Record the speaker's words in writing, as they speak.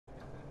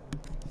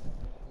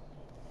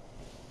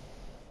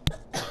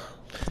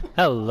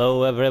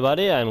Hello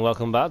everybody and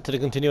welcome back to the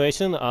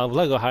continuation of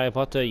LEGO Harry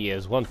Potter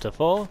Years 1 to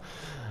 4.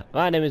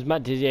 My name is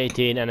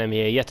Matt18 and I'm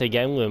here yet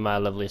again with my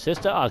lovely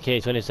sister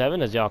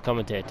RK27 as your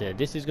commentator.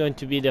 This is going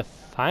to be the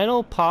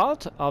final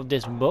part of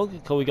this book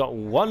because we got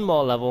one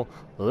more level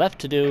left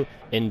to do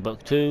in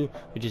book 2,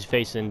 which is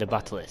facing the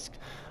Basilisk.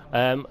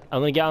 I'm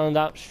going to get on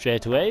that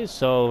straight away,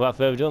 so without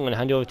further ado I'm going to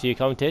hand you over to your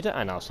commentator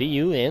and I'll see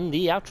you in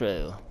the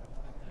outro.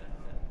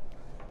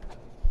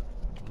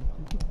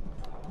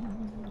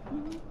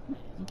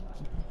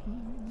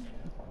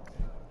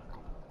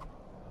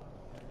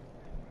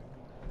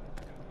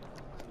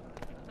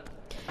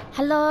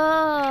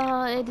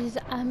 Hello, it is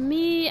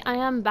me. I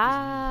am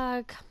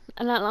back.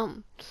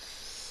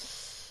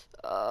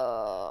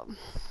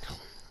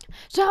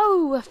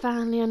 So we're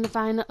finally on the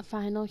final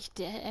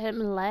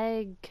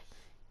leg.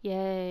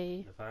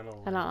 Yay! The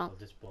final leg of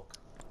this book.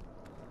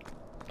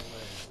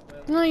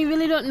 No, you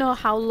really don't know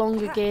how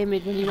long a game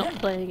is when you're not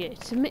playing it.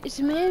 It's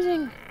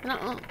amazing.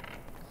 That's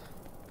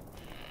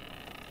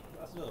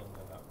another one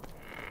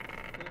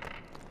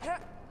about.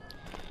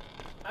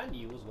 And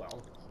you as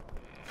well.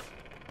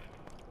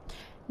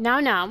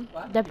 Now,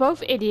 they're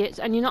both idiots,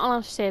 and you're not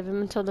allowed to save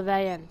them until the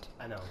very end.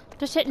 I know.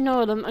 Just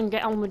ignore them and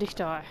get on with the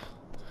story.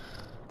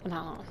 I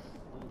know.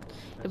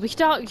 If we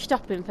start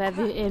stopping for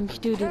every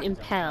student in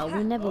peril,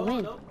 we'll never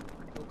win. No,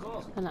 of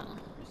course. I know.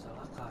 Mr.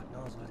 Lockhart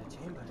knows where the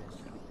chamber is.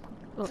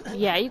 Well,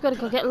 yeah, you gotta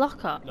go get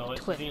Lockhart. No,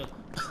 it's Twit.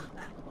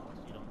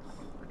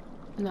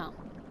 No.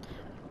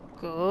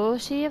 Go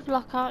see if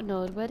Lockhart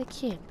knows where the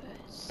chamber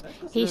is.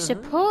 He's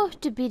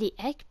supposed to be the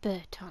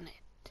expert on it.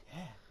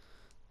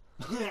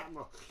 Yeah.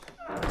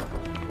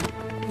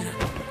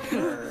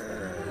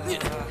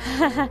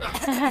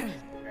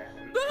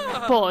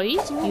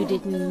 Boys, you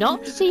did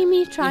not see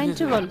me trying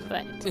to run for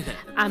it,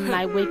 and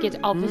my wig is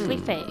obviously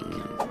fake.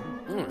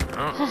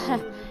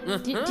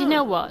 Do you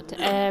know what?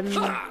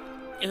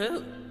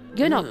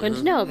 You're not going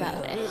to know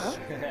about this.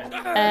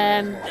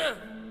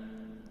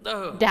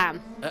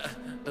 Damn.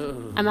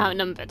 I'm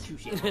outnumbered.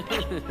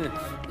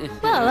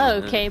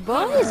 Well, okay,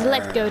 boys,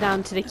 let's go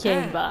down to the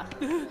chamber.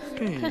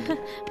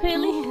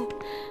 Really?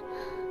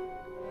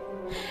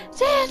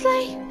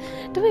 Seriously?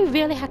 Do we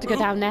really have to go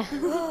down there?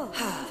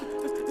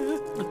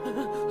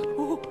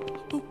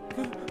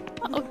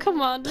 Oh,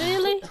 come on,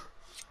 really?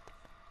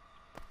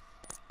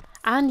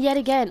 And yet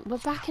again, we're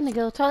back in the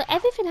girls' toilet.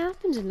 Everything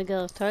happens in the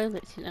girls'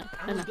 toilets, you know.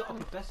 And we've got a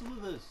professor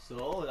with us,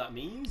 so that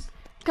means...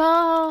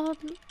 God.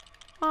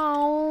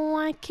 Oh,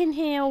 I can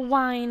hear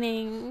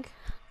whining.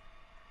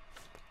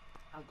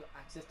 I've got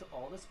access to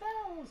all the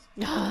spells.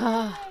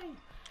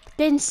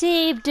 Then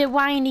save the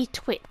whiny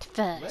twit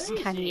first,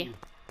 can he? you?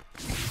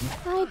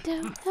 I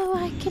don't know,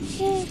 I can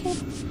hear him.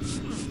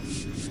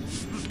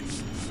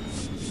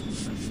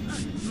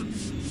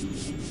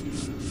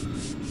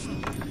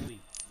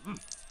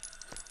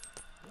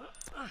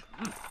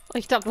 Oh,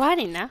 he stopped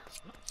whining now.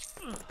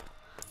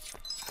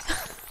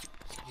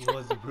 He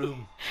was the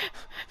broom.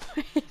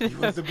 He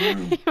was the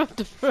broom. He was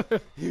the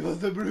broom. He was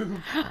the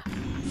broom.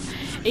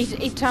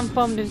 He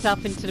transformed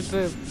himself into the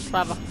broom.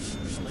 Clever.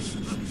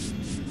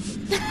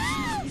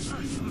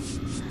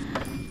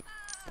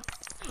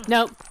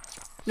 Nope.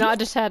 No, I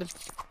just heard him.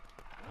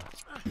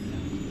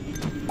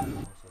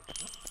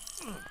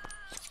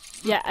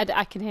 Yeah,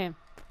 I can hear him.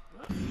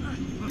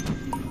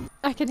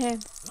 I can hear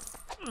him.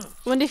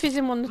 Wonder if he's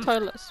in one of the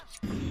toilets.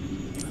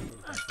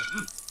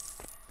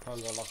 Can't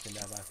go locked in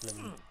there by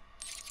Fleming.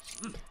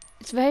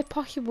 It's very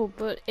possible,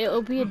 but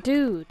it'll be a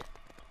dude.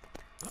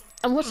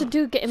 And what's a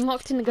dude getting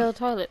locked in the girl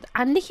toilet?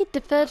 And this is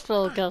the third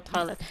floor girl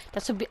toilet.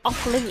 That should be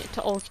off limit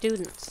to all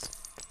students.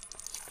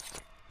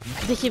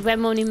 This is where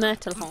Moni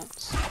Myrtle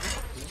haunts.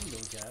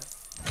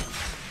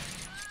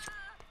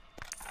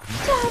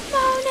 Stop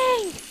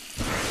moaning!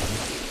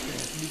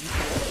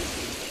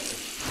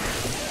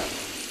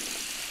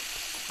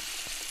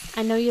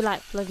 I know you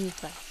like flooding your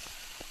place.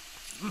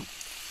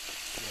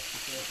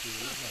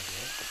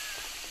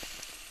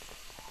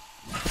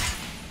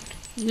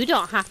 You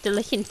don't have to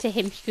listen to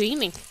him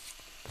screaming.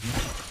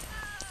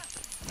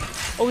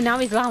 Oh, now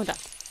he's louder.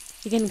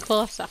 He's getting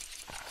closer.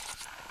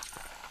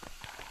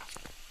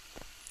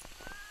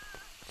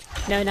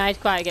 No, now he's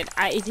quiet again.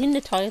 He's in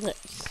the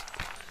toilets.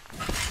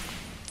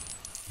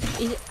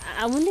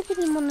 I wonder if he's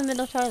in one of the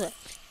middle toilets.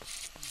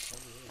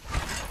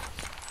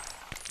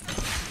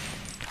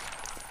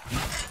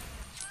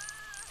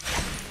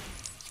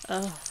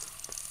 Oh.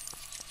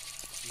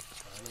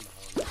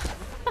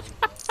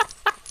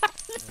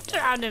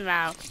 Drown him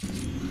out. I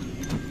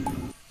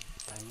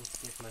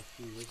must get my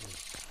few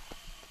wizards.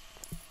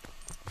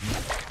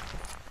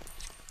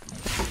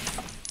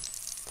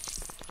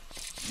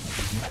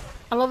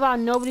 I love how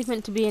nobody's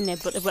meant to be in there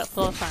but they've got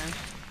floor time.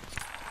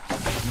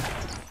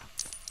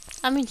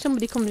 I mean,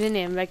 somebody comes in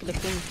here in regular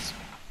things.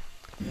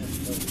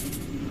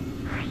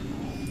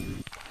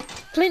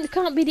 Flint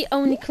can't be the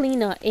only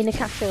cleaner in a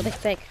castle this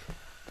big.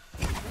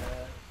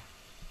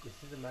 This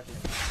is a magic.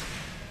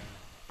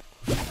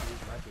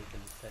 Magic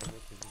and setting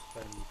up is just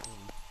very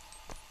clean.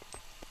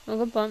 Oh,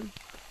 good one.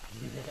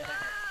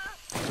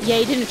 Yeah,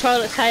 he's in the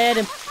toilet, I heard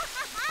him.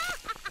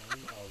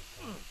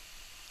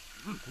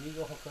 Can you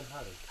go hook on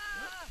Harry?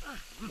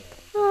 Yeah.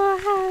 Oh,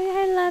 Harry,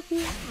 I love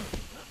you.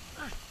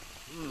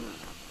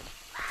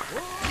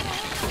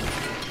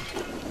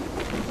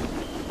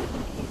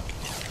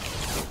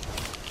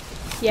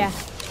 Yeah,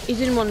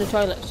 he's in one of the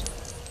toilets.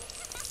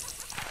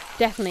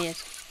 Definitely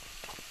is.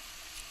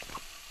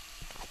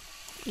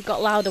 It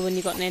got louder when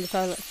you got near the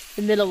toilets.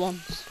 The middle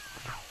ones.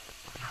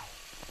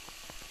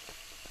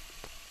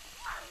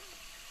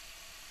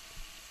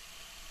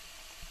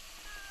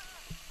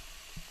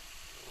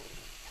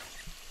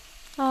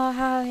 Oh,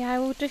 Harry, I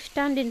will just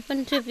stand in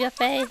front of your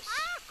face.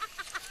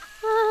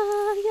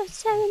 Oh, you're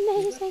so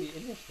amazing.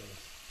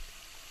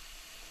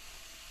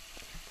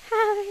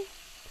 Harry,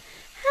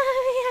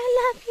 Harry, I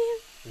love you.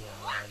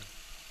 Yeah.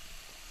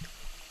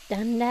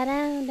 Dun da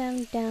dun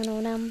dun dun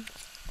dun dun.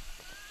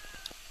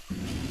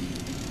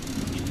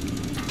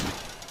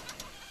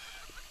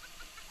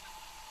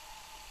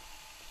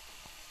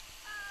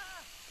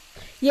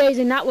 Yeah, he's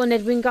in that one.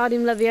 There's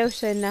Wingardium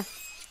Leviosa in there.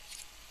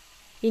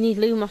 You need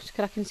Lumos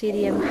because I can see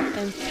the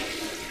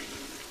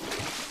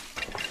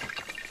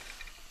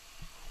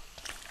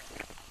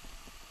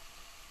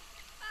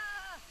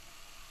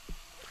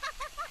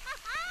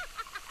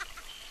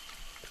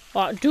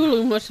Right, do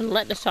Lumos and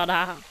let the sod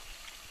out.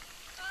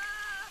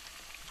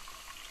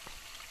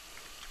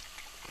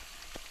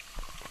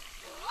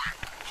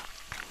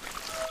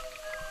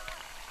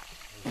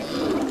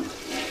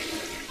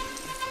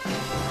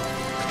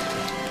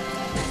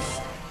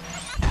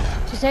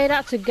 To say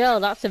that's a girl,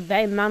 that's a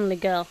very manly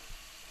girl.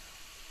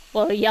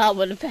 Well, yeah,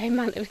 but a very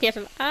manly.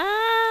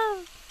 Ah,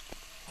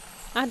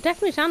 I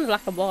definitely sounded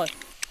like a boy.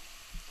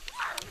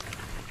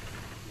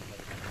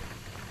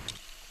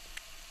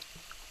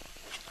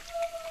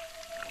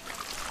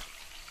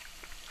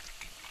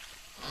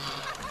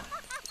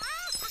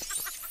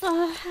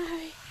 Oh,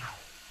 Harry,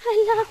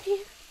 I love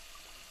you.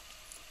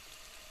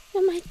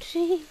 You're my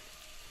dream,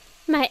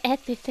 my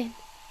everything.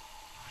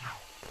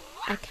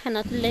 I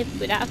cannot live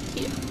without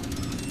you.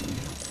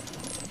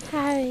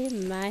 Harry,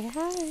 my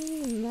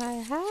Harry, my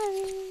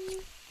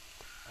Harry.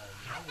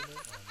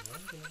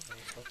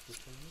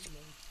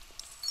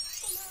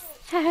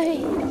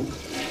 Harry,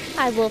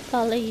 I will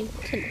follow you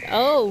to...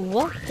 Oh,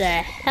 what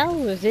the hell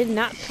was in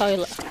that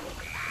toilet?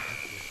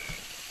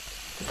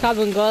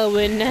 Carbon glow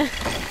in there.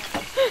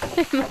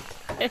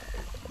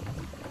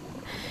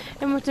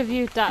 It must have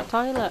used that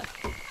toilet.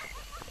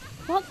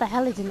 What the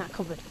hell is in that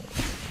cupboard?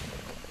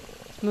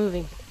 It's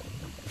moving.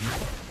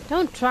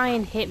 Don't try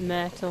and hit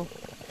Myrtle.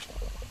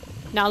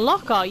 Now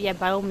Lockhart, yeah,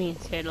 by all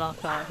means hit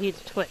Lockhart. He's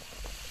a twit.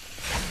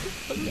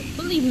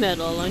 But leave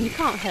Myrtle alone. You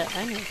can't hurt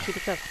her anyway. Keep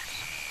it up.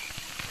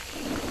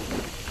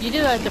 You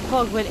do like the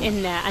pug went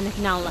in there and it's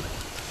now left.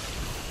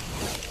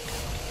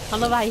 I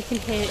love how you can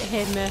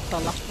hear Myrtle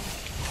laughing.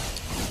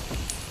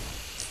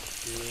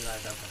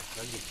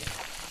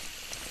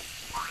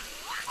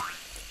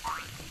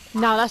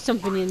 No, that's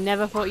something you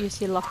never thought you'd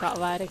see Lockhart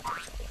riding.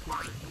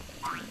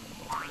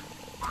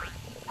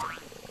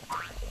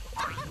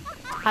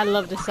 I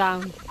love the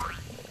sound.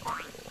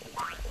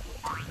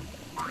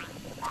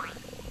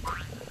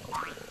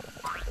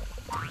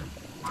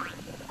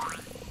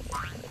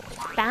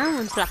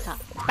 Bounce, Lockhart,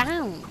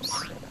 bounce.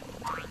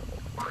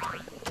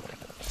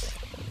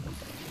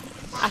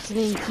 That's an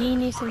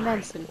ingenious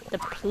invention, the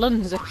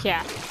plunger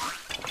cat.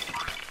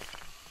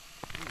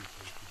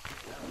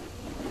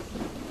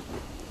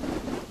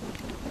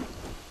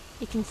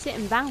 You can sit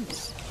and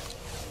bounce.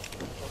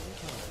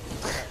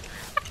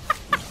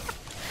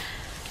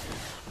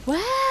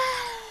 Well,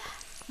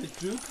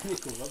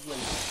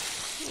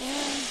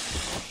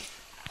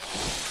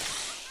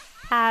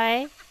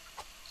 Harry,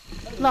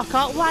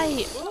 Lockhart,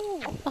 why?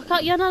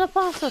 Lockhart, you're not a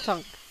parcel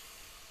tongue.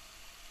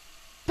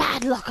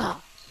 Bad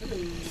Lockhart.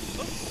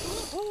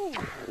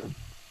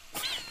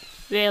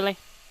 Really?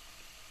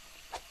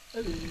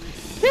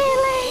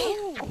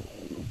 Really?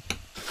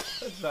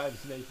 That's right,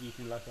 snake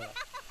eating Lockhart.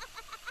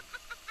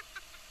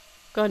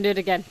 Go and do it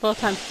again. 4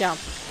 times jump.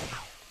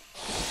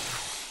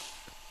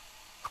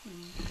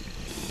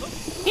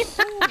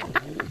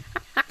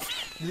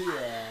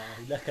 Yeah,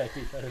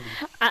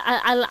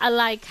 I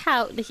like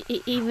how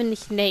even the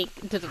snake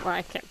doesn't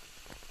like it.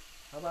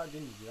 How about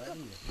Ginger? Do you like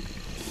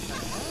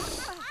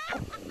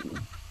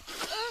Ginger?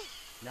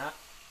 Nah,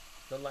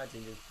 don't like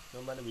Ginger.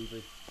 Don't mind the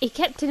weebly. He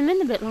kept him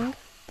in a bit longer.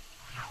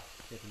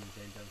 Kept him in the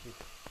same time too.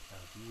 Now,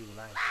 do you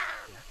like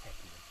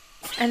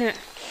that? Anyway.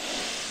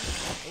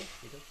 Oh,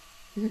 you do.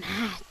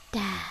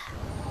 Nada.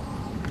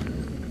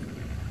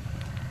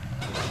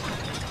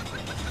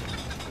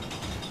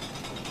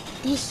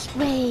 This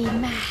way,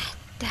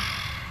 Mata.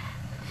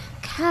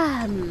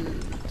 Come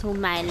to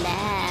my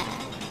lab.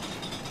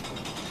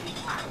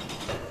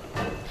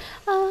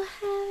 Oh,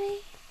 Harry.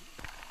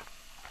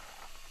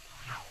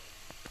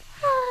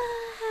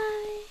 Oh,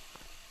 Harry.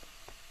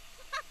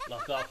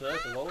 Lockhart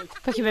first, and always.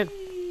 Push him in.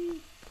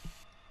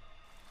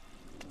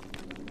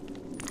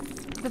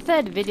 The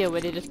third video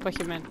where they just push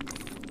him in.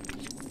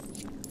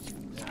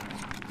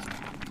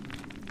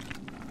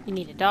 You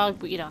need a dog,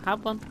 but you don't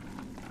have one.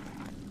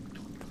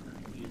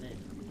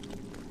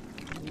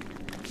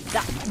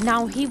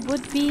 Now he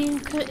would be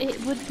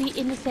it would be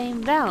in the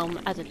same realm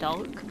as a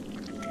dog,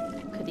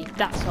 because he's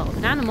that sort of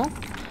an animal.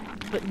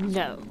 But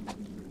no,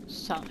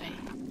 sorry,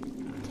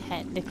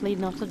 technically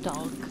not a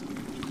dog.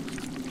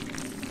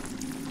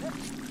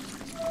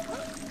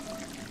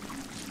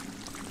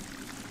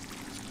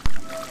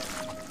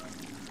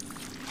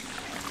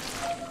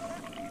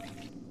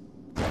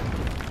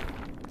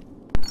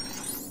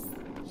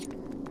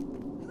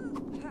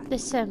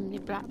 There's so many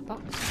black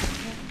boxes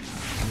here.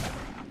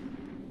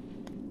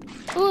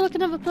 Oh, look,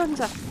 another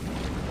plunger.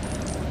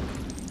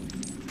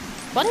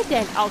 What a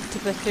dead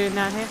octopus doing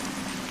down here.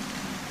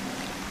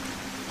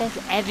 There's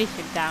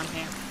everything down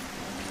here.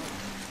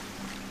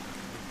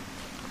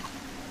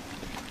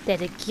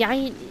 There's a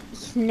giant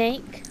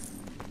snake.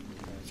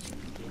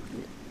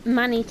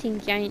 Man-eating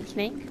giant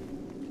snake.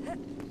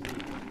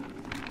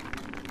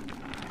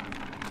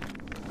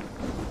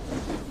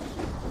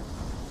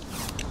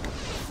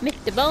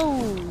 Meet the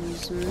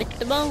bones, meet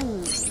the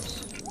bones.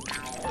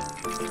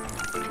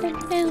 Down,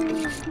 down,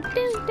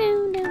 down,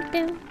 down, down,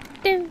 down,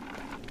 down.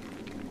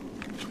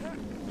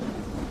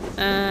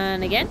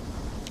 And again.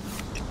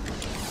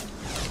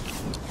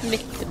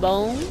 Meet the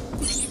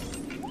bones.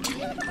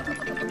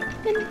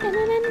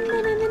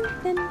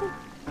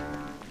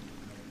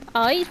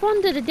 Oh, each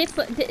one did a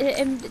different,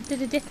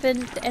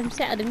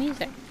 set of the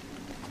music.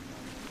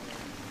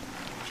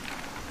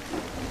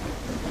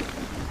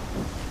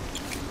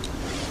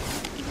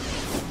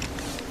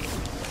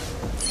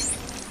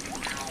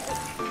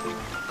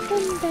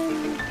 Dun, dun,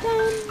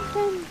 dun,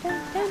 dun, dun,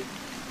 dun.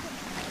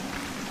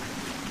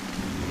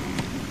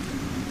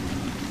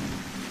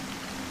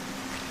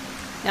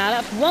 Now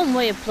that's one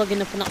way of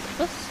plugging up an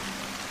octopus.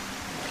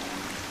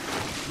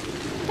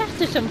 That's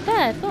just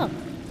unfair as well.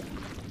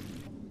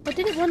 Or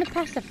did it want to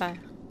pacify?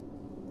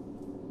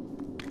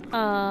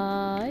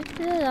 Oh, it's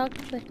the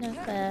octopus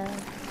not fair.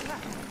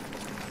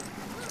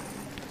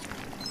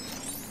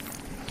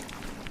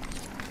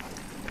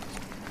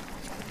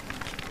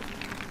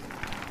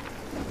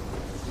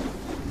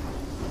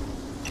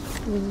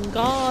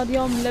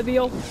 Wingardium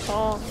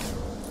Leviosa.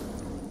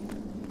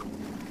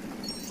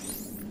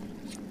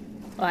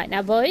 Alright,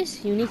 now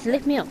boys, you need to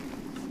lift me up.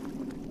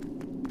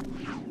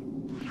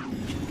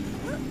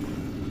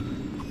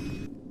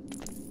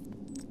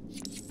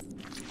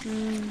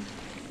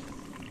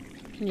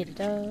 Need a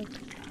dog.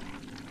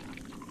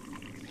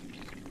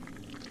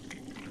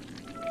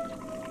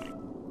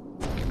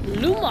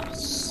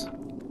 Lumos.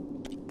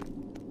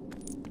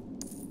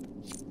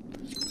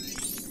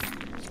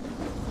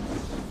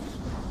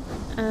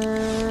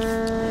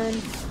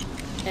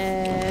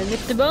 And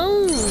Mr.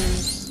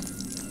 Bones.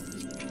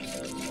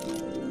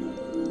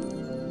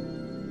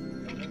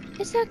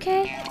 It's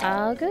okay.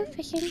 I'll go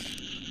fishing.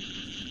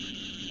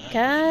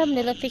 Come,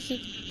 little fishy,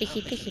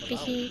 fishy, fishy,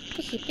 fishy,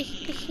 fishy,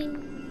 fishy, fishy.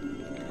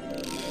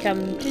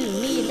 Come to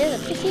me, little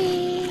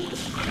fishy.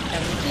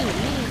 Come to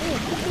me, little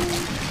fishy.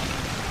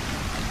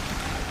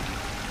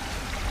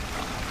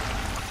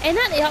 Ain't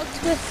that the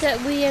octopus that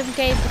we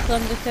gave the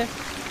plunder to?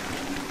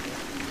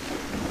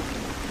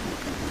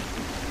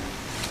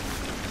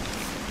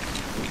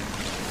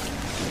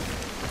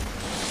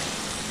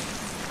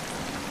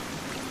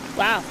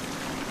 Wow.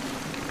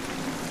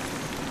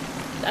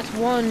 That's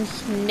one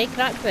snake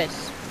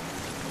octopus.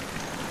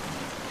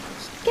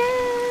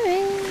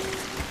 Scary.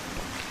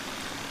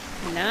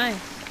 Nice.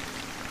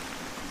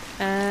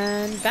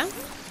 And bam.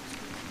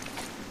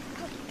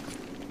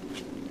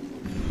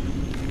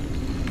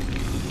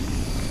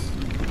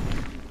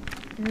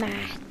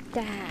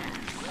 Master.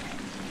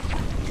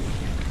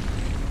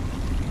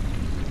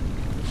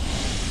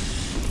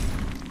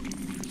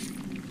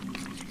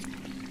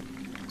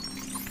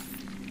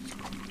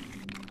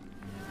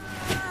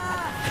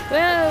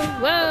 Whoa,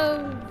 whoa.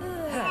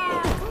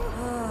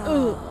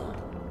 Ooh.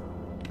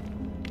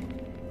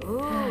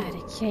 Ah,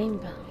 the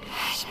chamber.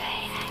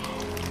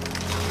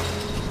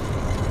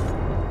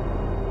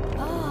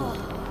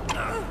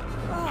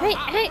 Hey,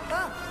 hey.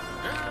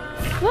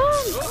 Come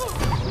on.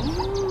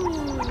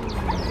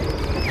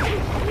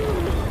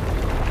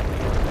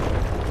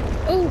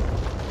 Ooh.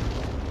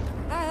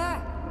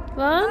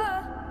 Ron?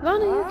 Ron,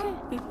 are you okay?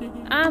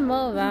 I'm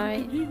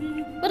alright.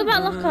 What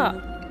about Lockhart?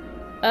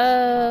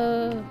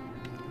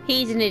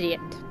 He's an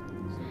idiot.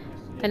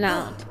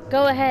 Bernard,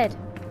 go ahead.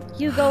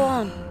 You go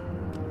on.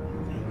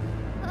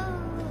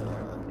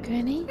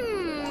 Granny?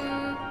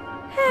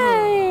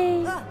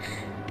 Hey!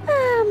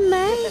 I'm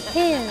right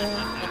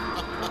here.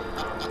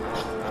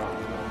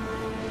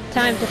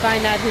 Time to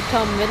find out who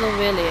Tom Riddle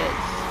really is.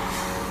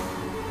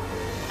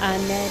 I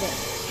know it.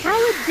 How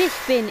has this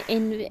been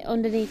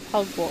underneath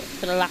Hogwarts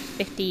for the last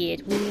 50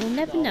 years? We will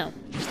never know.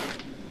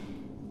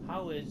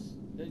 How is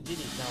the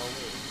Ginny now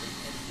away from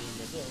emptying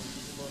the bill?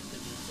 She's supposed to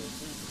be so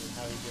simple.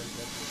 Harry does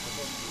what she's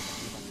supposed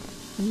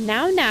to be.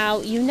 Now,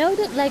 you know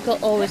that Lego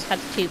always had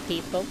two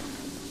people.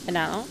 And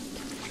now,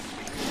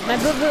 my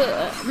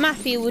brother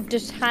Matthew would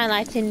just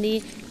highlight in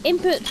the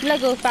input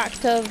Lego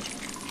fact of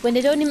when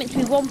there's only meant to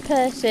be one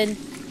person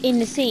in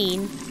the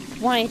scene,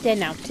 why is there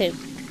now two?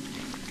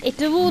 It's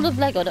the rule of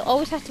Lego, there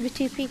always has to be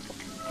two people.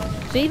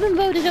 So even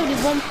though there's only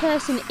one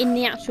person in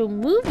the actual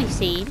movie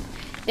scene,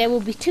 there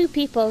will be 2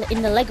 people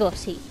in the Lego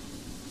scene.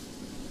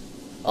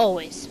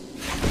 Always.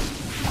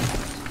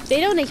 They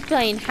don't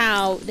explain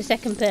how the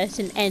second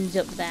person ends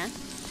up there.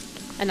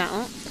 And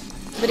that,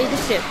 but it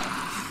is true.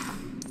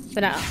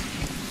 But that,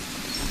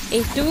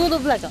 it's the rule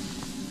of Lego.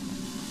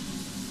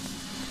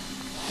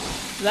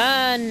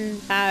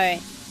 Run,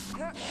 Harry.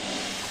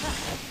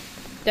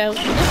 Don't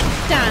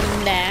just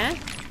stand there.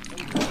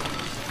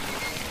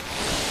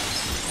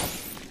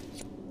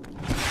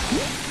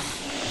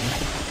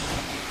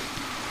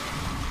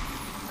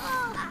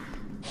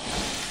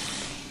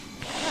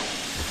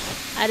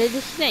 I did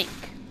a snake.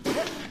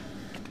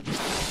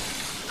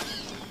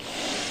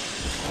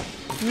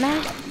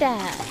 Master.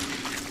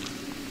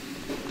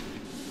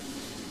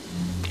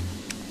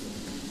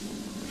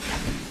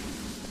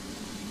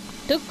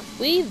 Duck,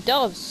 weave,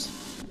 doves.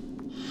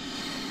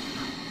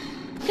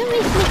 Come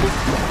here,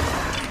 Snickers.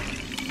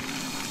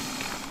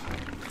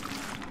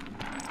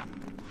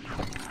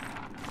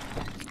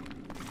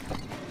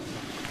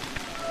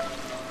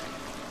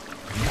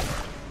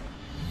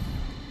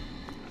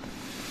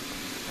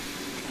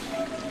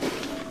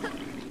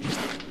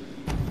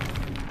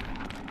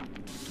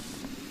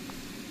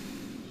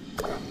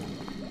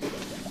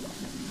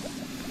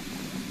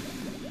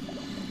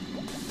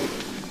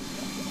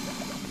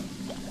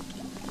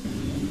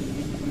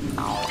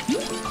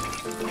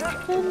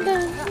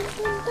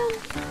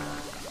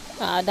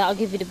 Ah, that'll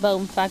give you the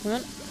bone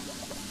fragment.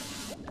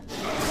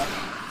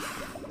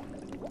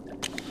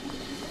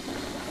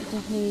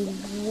 Just need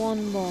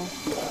one more.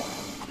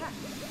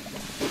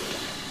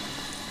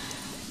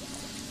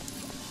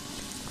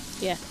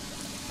 Yeah.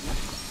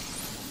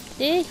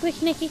 There,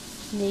 quick, Nicky.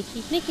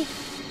 Sneaky, sneaky.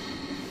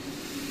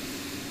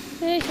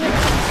 There, quick.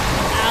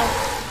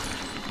 Ow.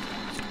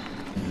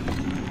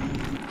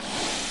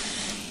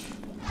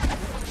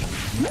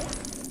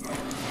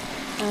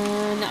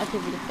 And that'll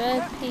give you the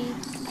third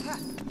piece.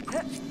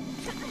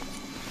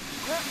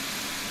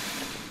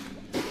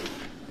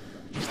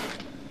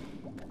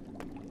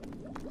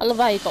 I love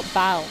how you got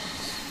bows.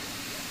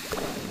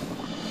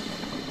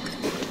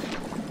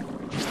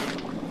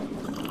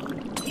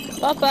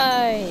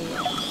 Popeye!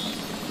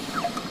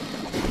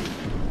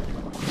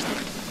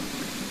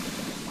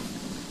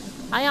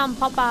 I am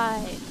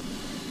Popeye.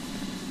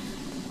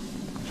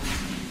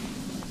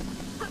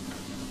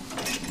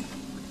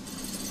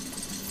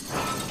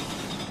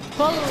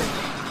 Follow.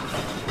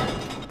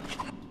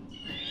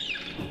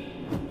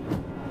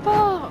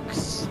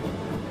 Fox.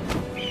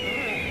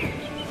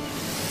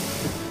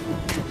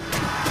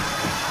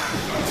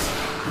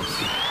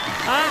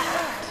 Ah!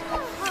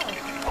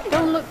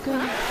 Don't look good.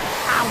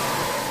 Ow!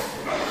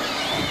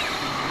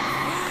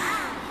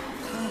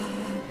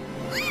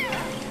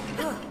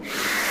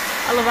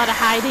 I love how they're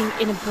hiding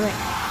in a brick.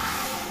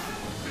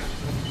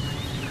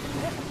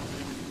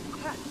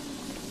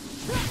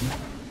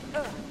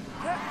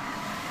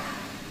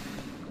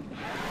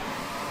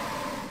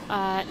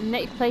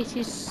 Next place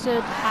you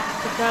should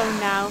have to go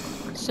now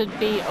should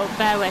be up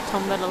there where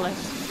Tom Riddle is.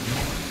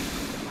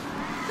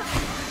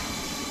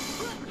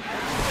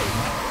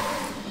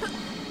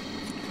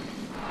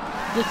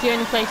 It's the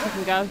only place you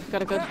can go. You've got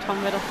to go to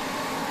Tom Riddle.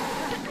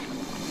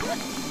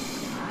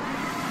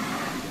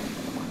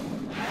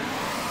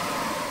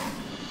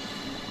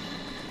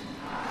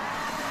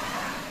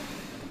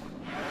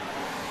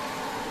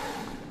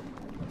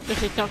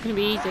 This is not going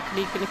to be easy because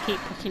he's going to keep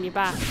pushing you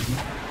back.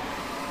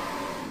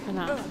 And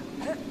that.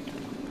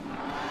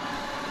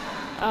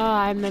 Oh,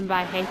 I remember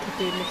I hated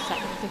doing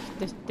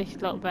this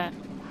little bit.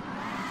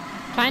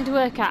 Trying to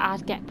work out how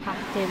to get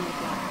past him was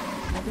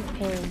like a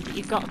pain, but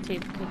you've got to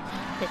because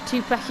there are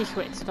 2 pressure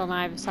switches on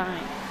either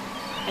side,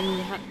 and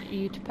you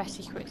have to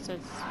pressure switches.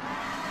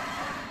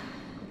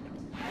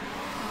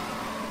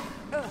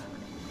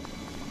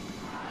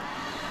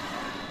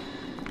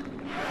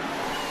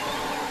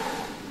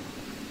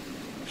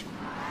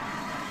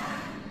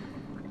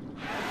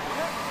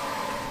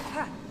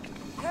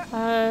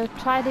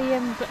 Try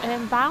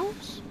the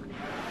bounce.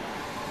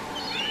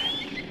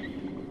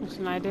 That's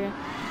an idea.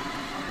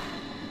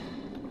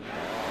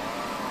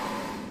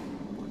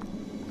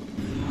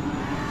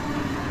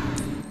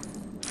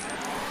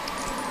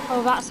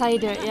 Oh, that's how you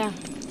do it, yeah.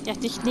 You have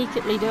to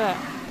sneakily do it.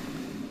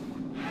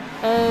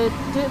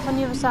 Do it from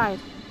the other side.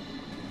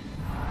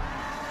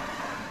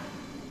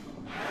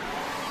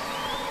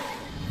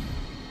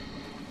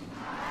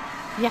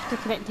 You have to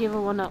connect the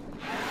other one up.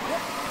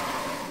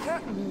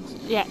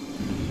 Yeah.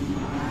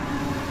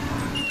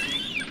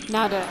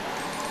 Now do it.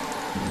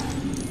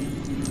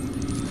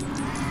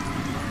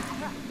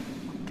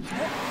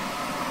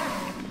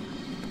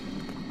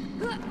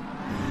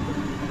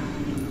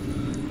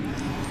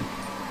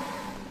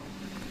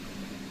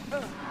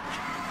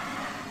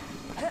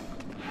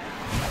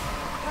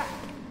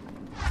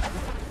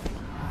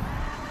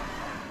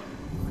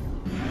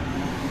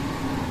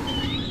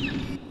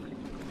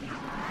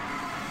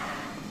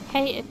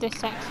 Hated this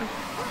section.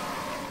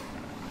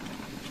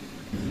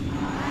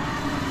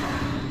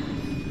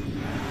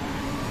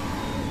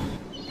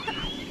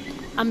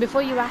 And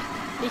before you ask,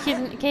 This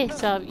isn't a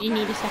case of you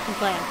need a second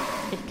player.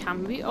 It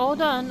can be all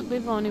done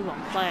with only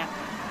one player.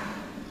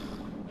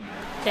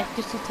 That's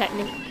just a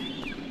technique.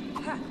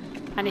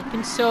 And it's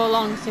been so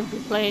long since we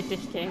played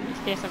this game. It's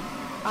a case of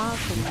I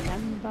can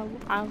remember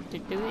how to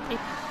do it.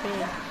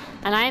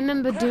 And I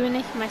remember doing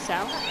this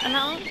myself and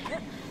all.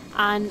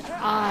 And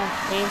I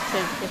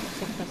hated this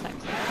particular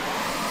section.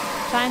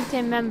 Trying to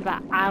remember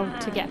how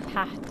to get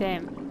past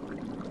him.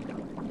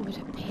 It was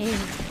a pain.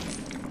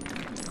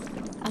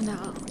 I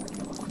know.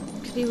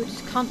 Because he would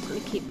just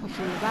constantly keep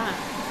pushing me back.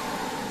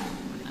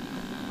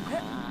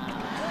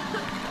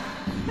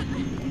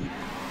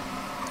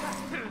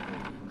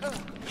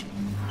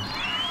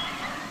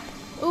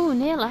 Ooh,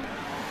 nearly.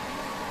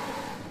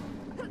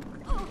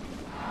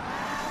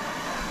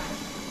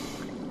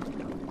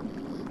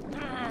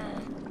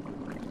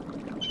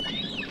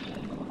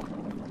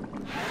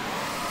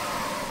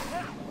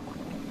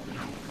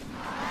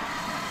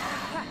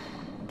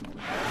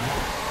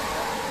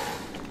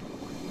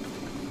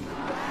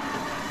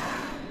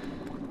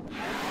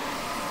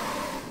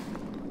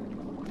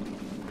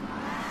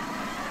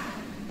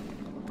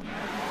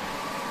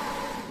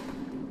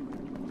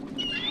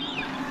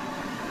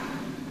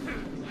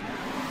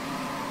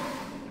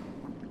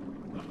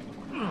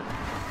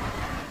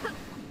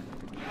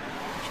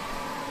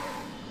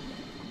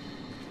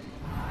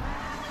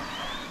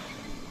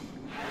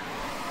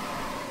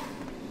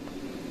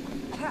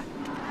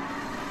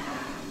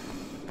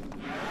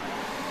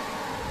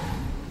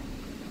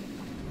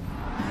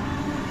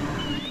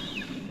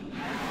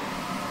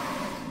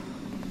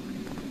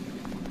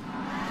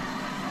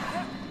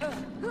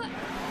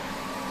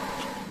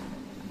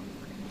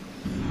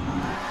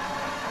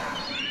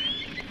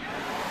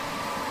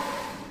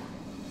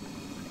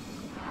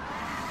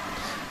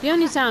 The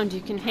only sound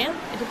you can hear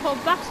is a poor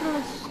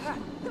basilisk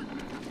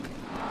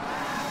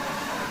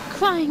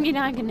crying in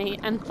agony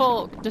and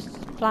folk just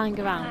flying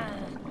around.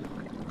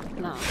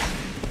 No.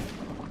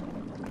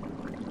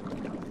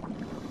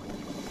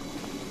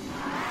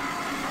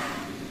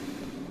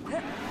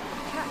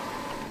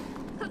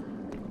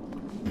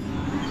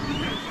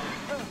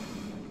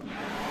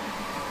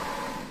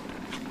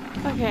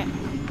 Okay.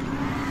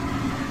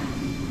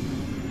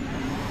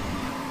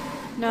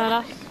 No,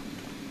 that's...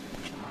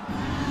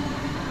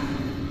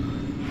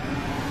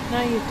 No,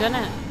 you've done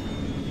it.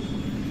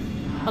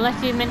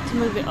 Unless you meant to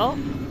move it up.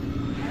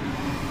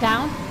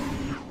 Down.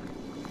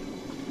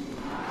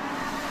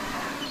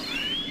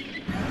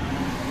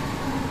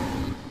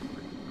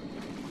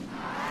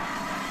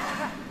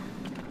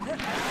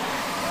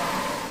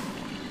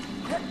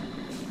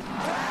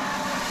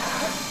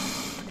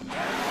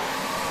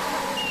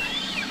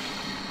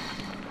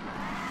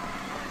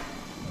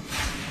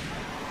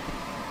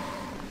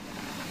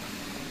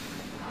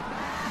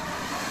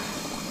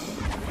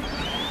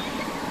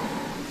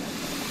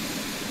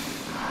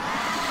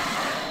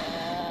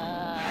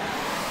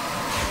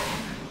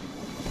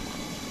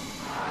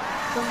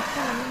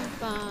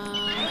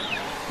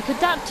 Because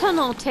that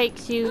tunnel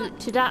takes you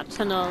to that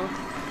tunnel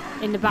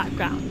in the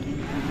background,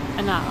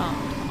 and that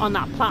on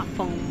that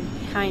platform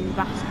behind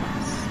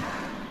Vasquez,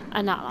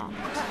 and that lot.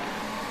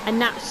 And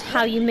that's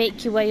how you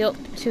make your way up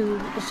to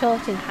the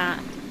sorting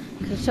hat.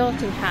 Because the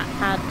sorting hat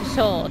had the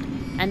sword,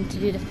 and to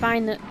do the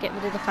final, get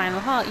rid of the final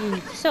heart, you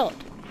need the sword.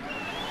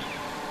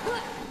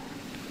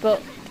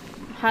 But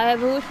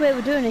however, which way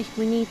we're doing this,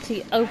 we need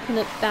to open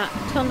up that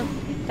tunnel,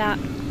 that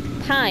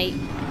pipe,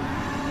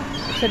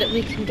 so that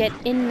we can get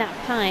in that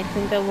pipe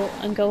and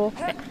go up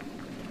it.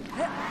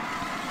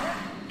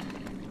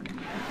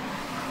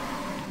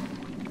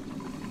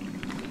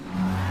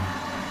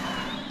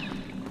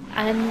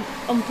 And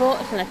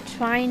unfortunately,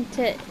 trying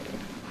to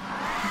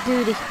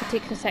do this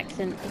particular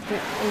section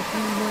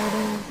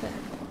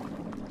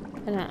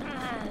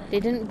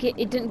it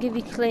didn't give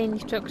you clear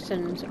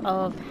instructions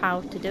of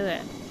how to do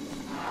it.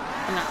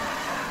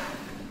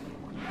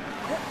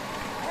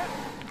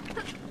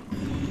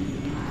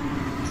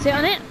 Sit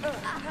on it.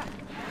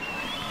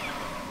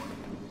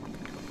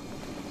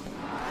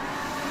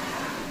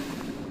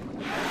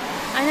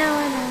 I know.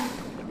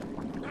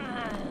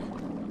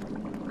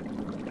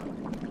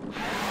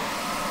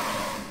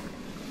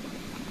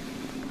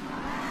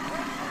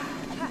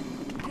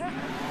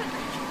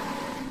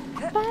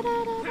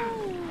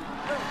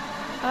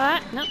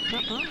 Alright, no.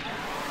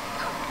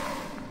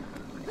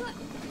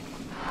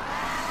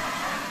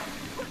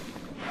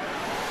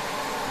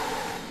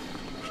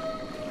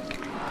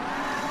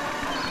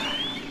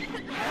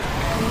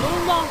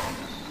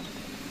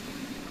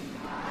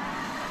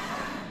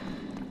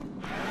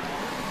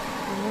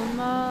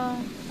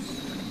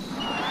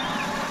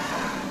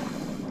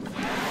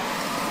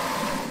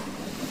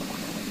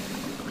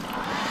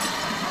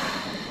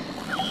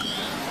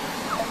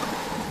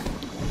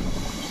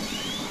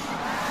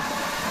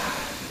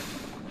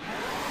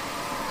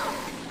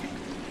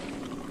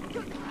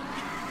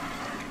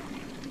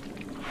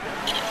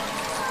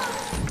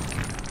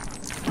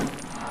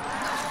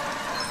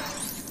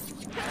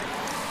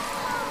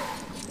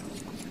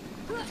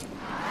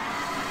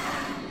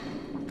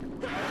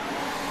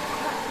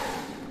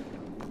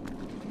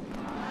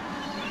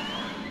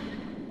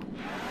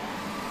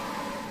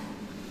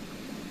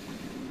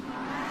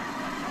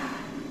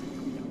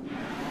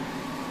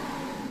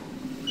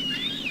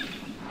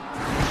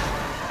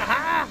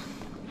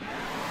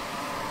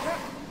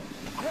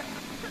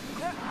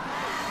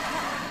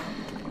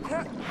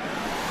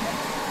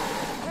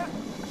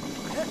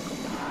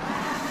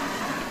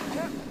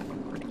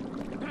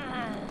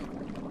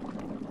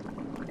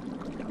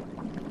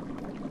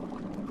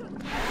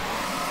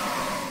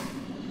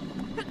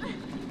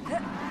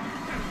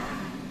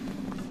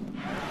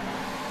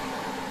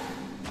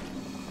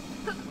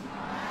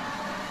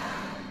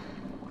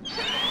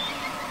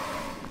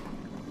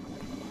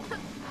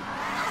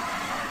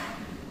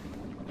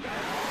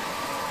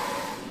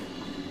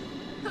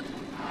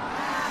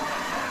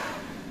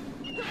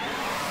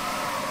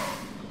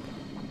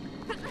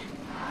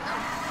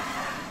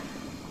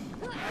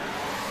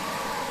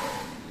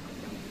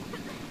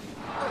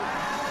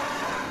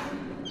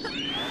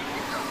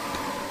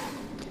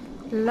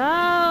 Hello,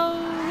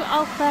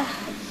 Alpha.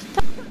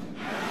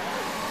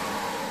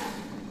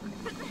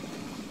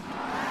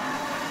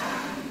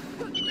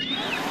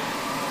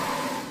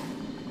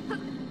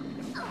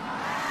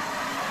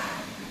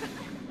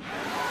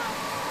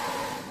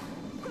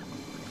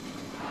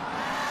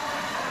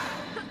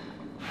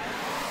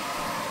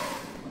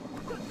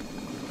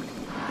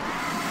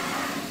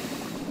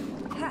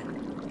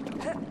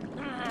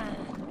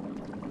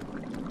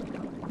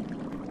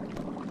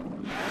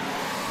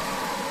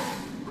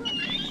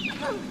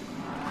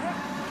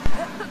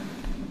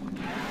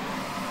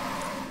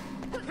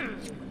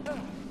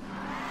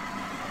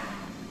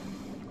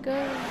 Go,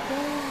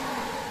 go.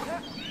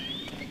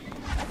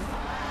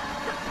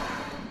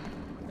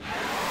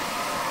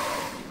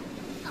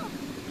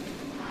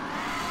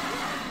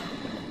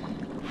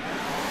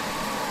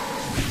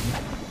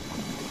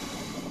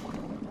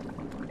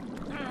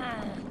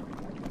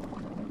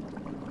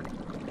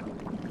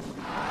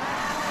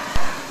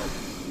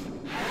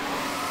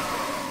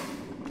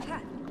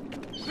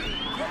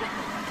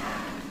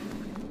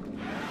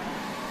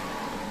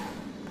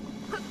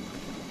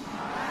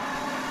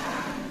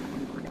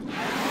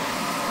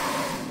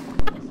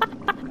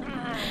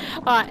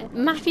 Alright,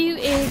 Matthew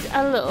is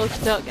a little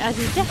stuck as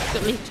he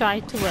desperately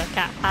tried to work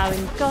out how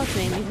in God's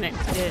name he's meant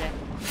to do it.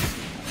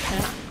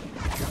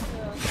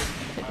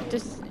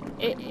 Just,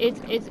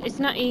 it's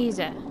not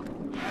easy.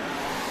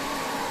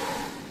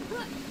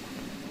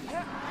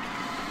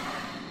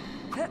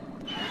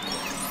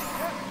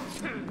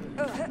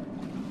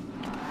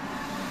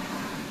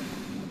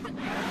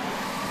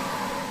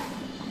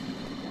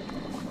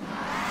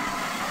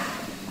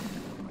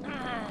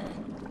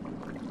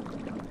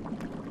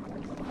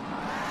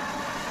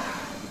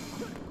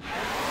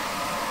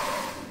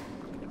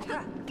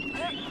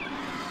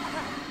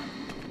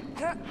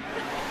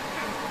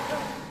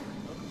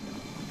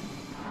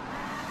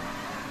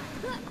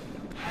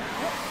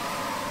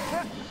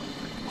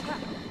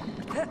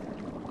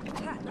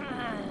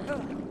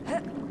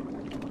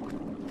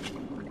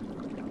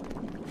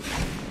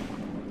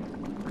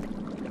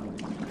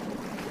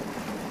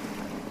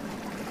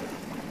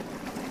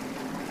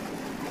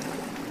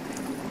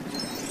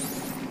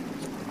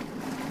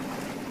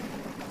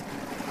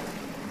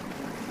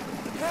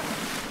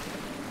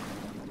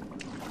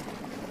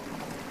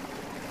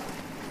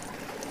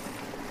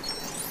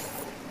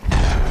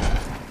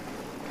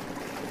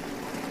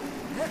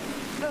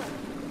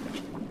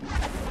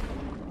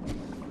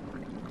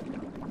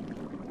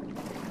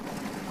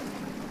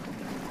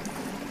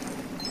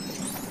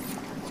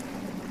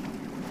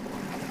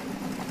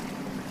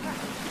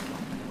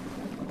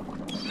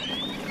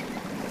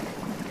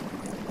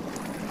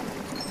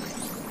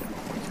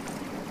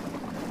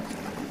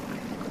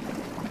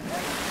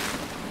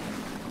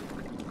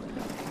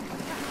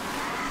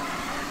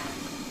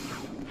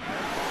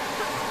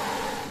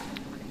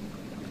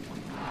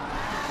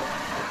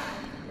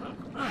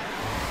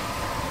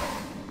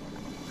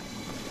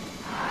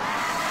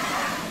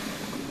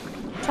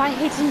 Try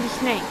hitting the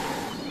snake.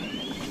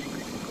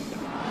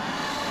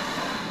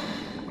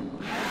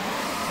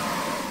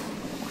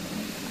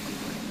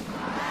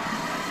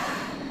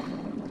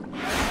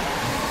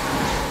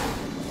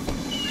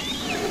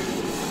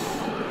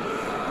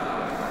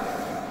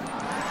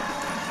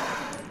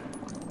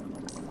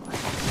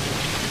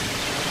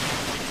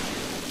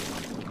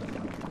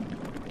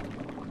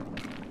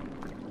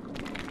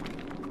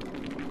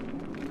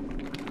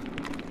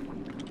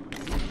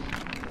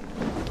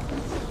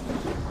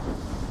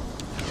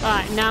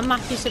 Right, now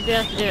Matthew should be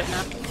able to do it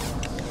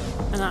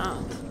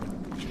now.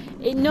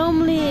 It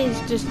normally is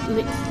just...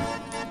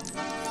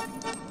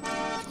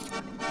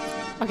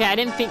 Okay, I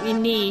didn't think you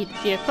need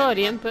the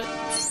accordion, but...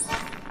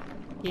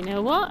 You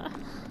know what?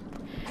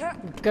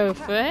 Go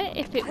for it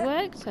if it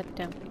works. I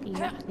don't think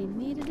you actually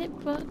needed it,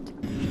 but...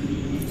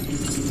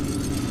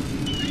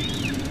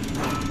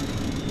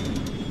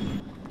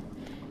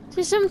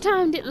 So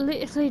sometimes it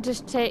literally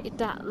just takes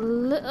that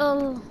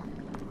little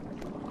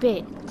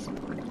bit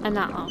and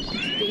that off.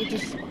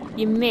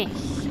 You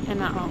miss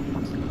and that off.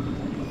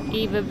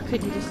 Either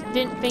because you just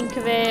didn't think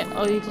of it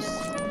or you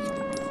just...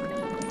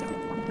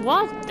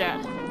 What the?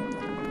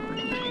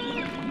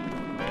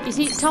 You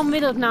see, Tom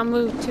Riddle's now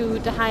moved to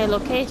the higher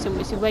location,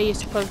 which is where you're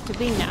supposed to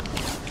be now.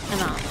 And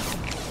that.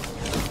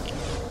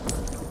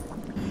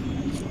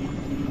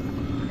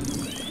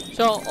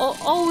 So,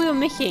 all we were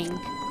missing...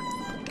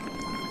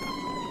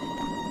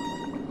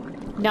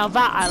 Now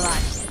that I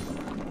like.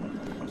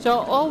 So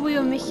all we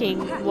were missing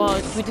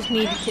was we just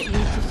needed to,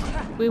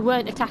 we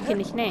weren't attacking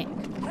the snake.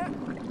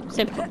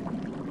 Simple.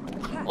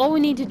 All we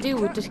need to do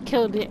was just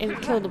kill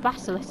the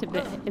basilisk a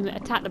bit, and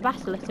attack the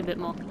basilisk a bit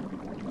more.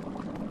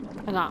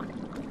 And that.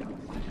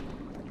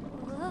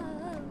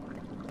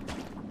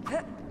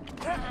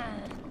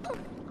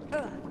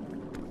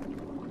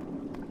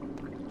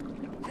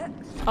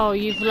 Oh,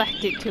 you've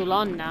left it too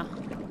long now.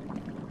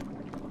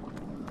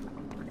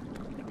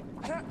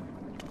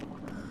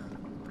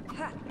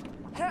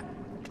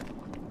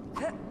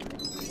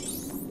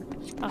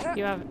 Oh,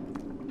 you have it.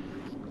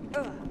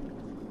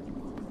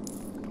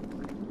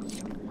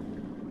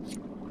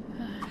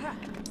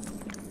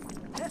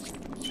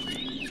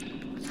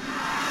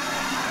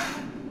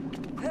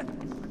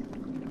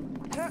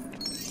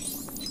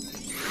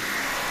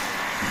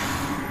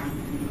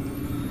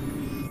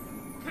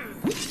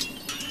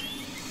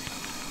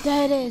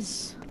 There it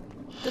is.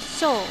 The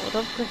sword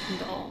of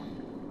Gryffindor.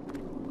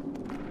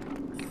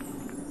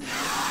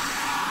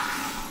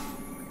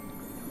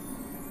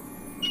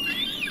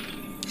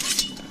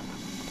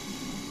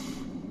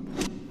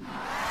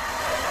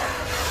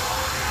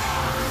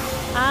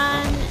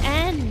 An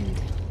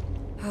end.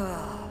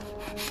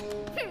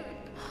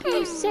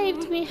 You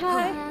saved me,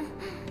 Harry.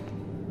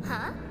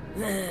 Huh?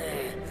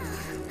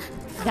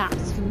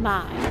 That's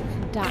my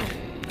diary.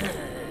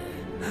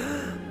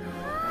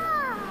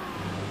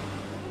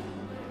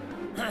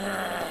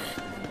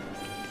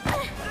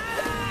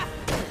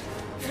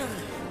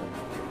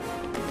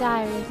 The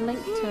diary is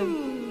linked to him.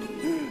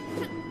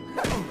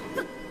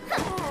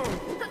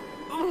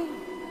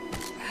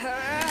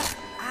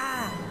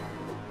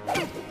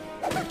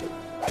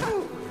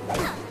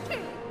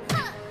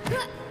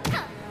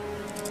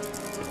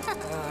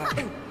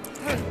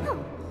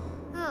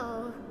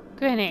 Oh.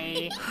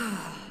 Grinny.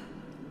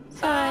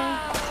 Sorry.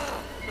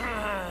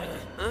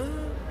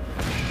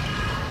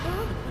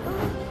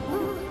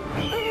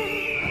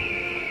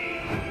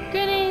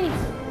 Grinny!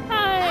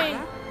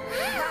 Hi!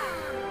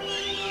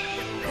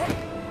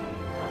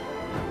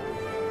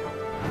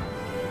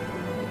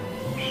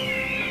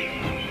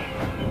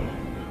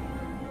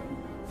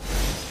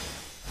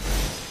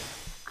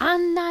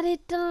 And that is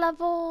the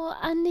level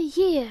and the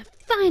year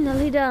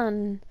finally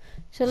done.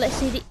 So let's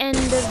see the end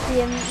of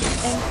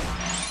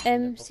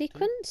the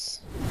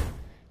sequence.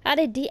 That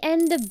is the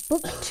end of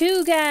book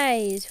 2,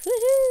 guys.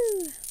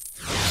 Woohoo!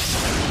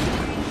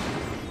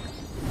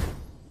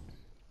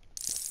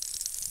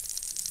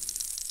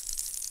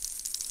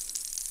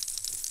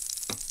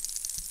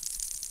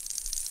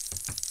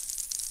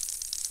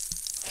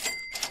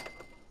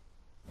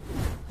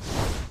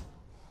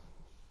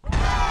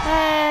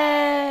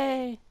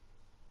 Hey!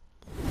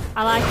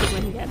 I like it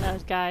when you get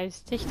those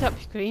guys. They stop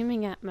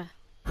screaming at me.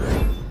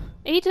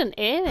 He doesn't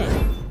hear it.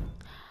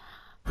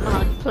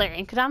 While he's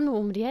playing, because I'm the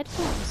one with the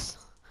headphones.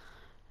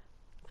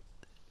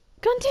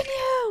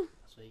 Continue!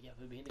 That's what you get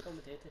for being the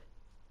commentator.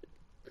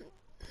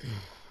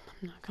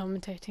 I'm not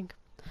commentating.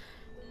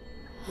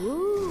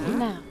 Ooh.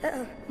 Now.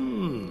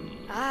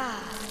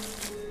 Ah.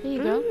 Here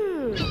you go.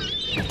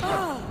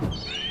 Oh.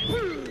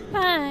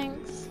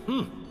 Thanks.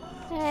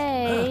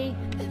 Hey.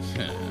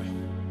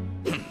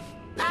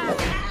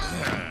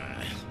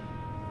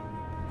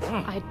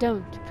 I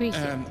don't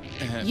appreciate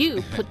it.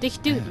 You put the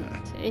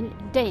student in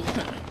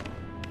danger.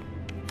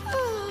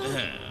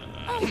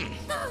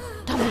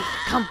 Tommy,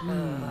 come.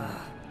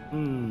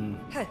 Hmm.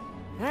 Can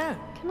I have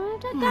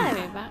that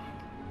diary back?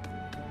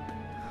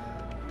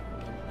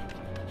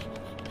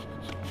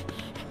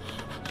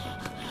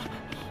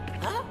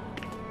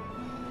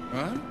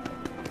 Huh?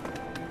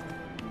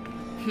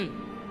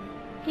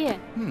 Here.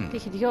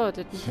 This is yours,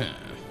 isn't it?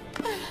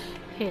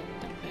 Here,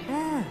 Tommy.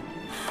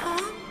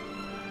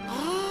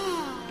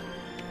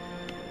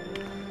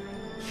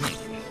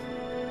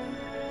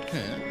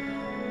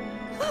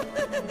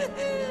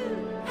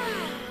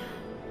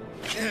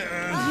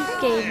 You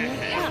gave me a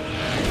cup.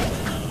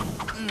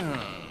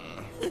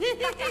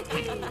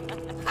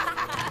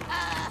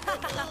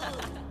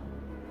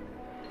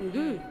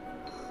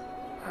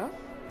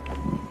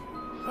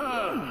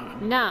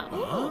 Now.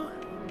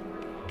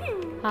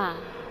 Ah.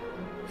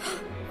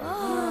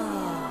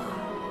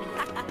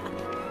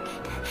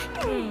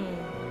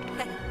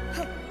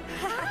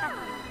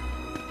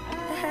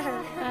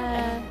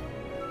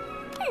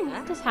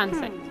 Just hand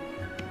sick.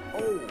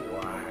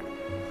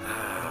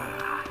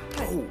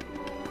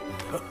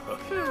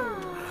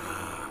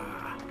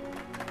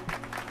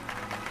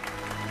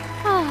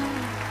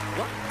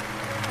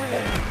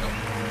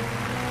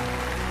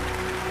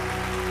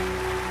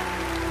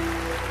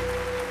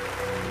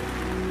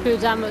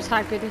 Proves how much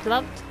Hagrid is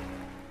loved.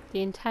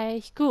 The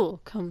entire school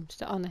comes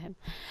to honour him.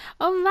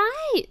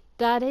 Alright,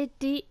 that is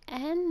the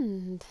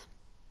end.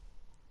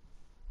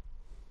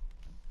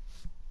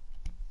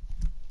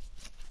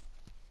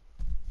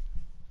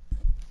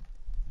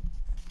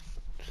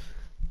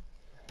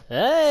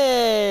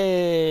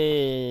 Hey!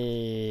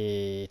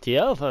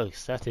 To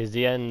folks, that is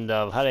the end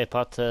of Harry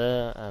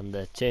Potter and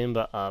the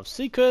Chamber of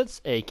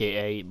Secrets,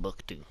 aka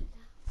Book 2.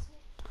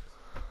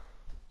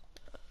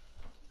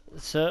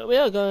 So we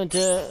are going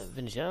to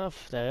finish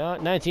off. There we are,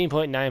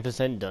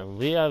 19.9% done.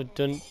 We have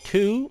done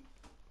 2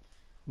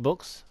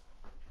 books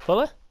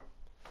fully,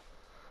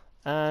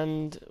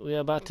 and we are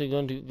about to go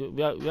into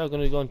we are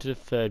going to go into the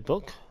 3rd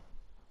book,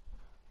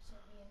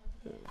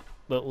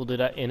 but we'll do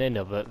that in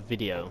another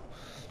video.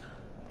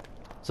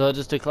 So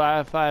just to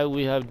clarify,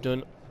 we have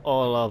done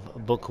all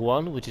of book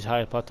 1, which is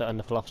Harry Potter and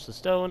the Philosopher's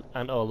Stone,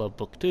 and all of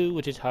book 2,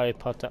 which is Harry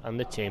Potter and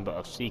the Chamber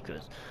of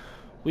Secrets.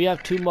 We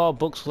have 2 more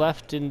books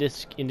left in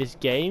this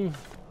game,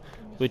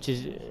 which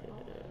is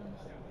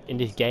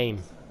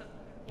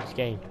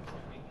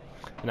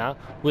now,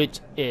 which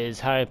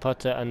is Harry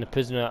Potter and the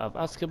Prisoner of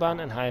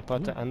Azkaban and Harry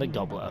Potter and the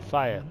Goblet of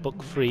Fire,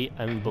 book 3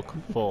 and book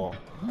 4.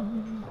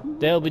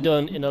 They'll be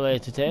done in a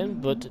later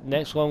time, but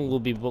next one will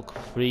be book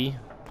 3.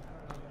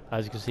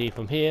 As you can see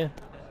from here,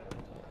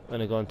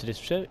 when I go into this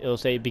show, it'll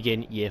say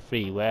begin year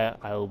 3, where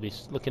I will be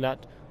looking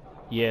at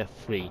year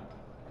 3.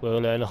 We'll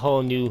learn a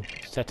whole new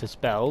set of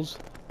spells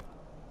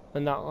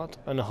and that lot,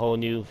 and a whole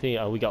new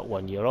thing. We got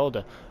 1 year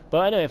older.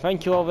 But anyway,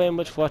 thank you all very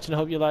much for watching. I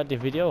hope you liked the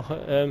video.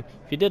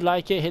 If you did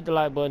like it, hit the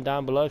like button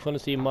down below. If you want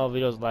to see more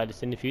videos like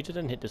this in the future,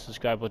 then hit the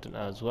subscribe button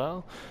as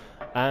well.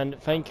 And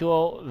thank you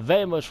all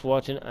very much for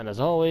watching, and as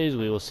always,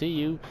 we will see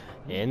you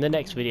in the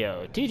next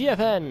video.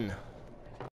 TTFN!